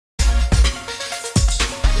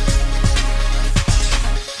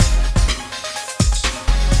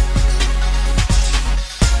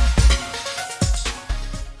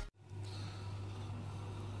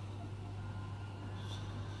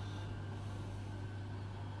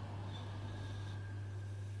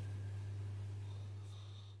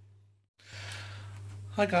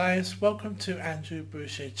Hi guys, welcome to Andrew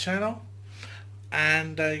Boucher channel,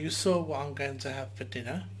 and you saw what I'm going to have for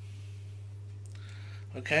dinner.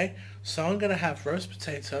 Okay, so I'm going to have roast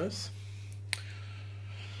potatoes,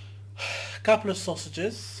 a couple of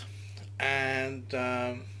sausages, and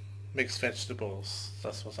mixed vegetables.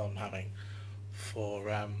 That's what I'm having for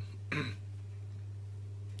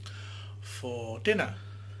for dinner.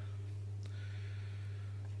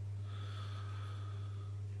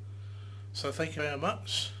 So thank you very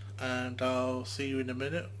much, and I'll see you in a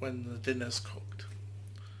minute when the dinner's cooked.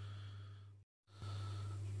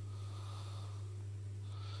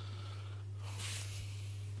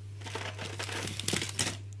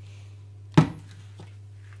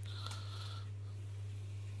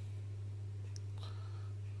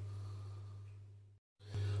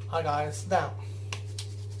 Hi guys, now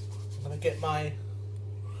I'm going to get my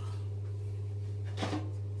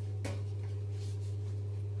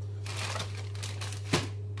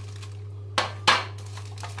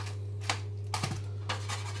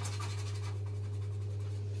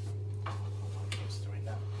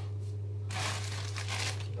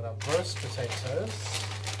roast potatoes.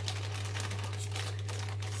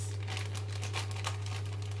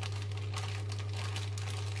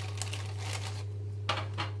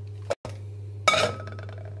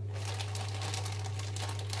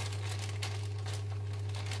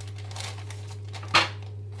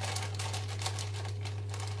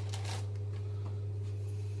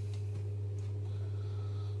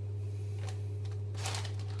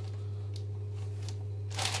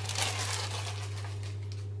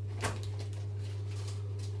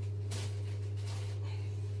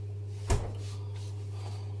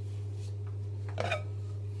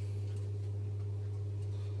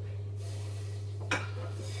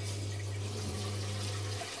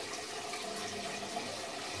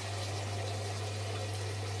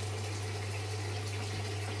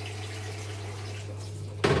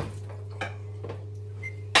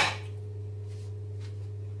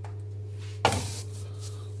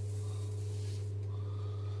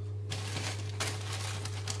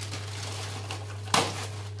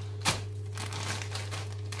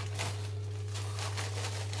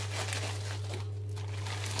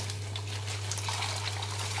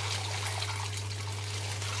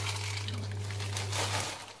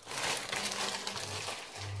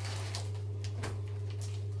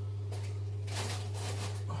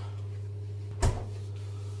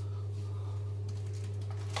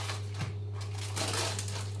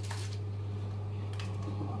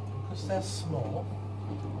 Because they're small,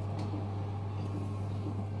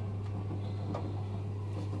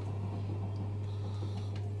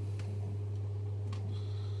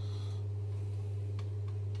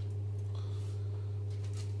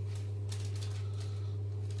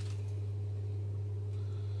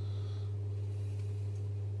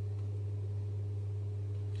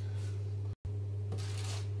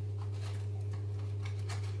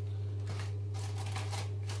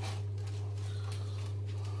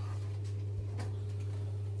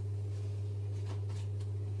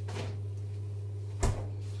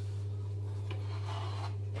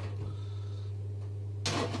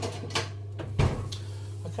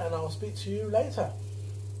 and I'll speak to you later.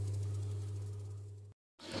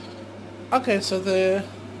 Okay, so the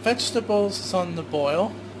vegetables is on the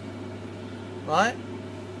boil, right?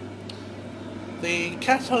 The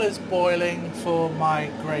kettle is boiling for my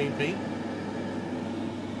gravy.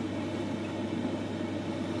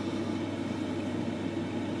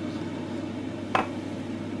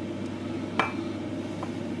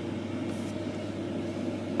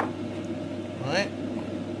 Right?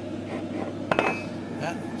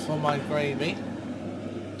 For my gravy.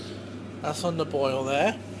 That's on the boil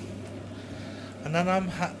there. And then I'm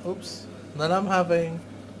having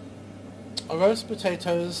a roast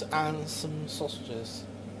potatoes and some sausages.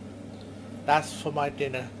 That's for my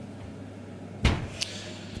dinner.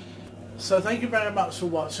 So thank you very much for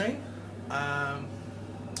watching.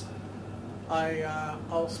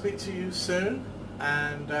 I'll speak to you soon,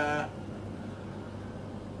 and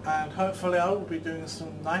hopefully I will be doing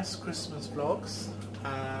some nice Christmas vlogs.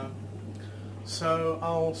 So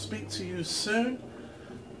I'll speak to you soon,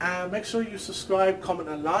 and make sure you subscribe, comment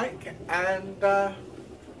and like, and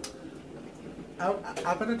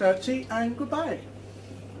arrivederci and goodbye.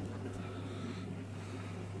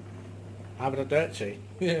 Arrivederci.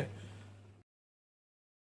 Yeah.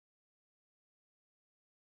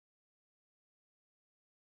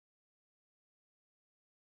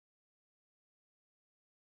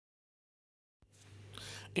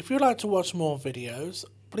 If you'd like to watch more videos,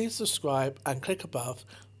 please subscribe and click above,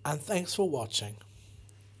 and thanks for watching.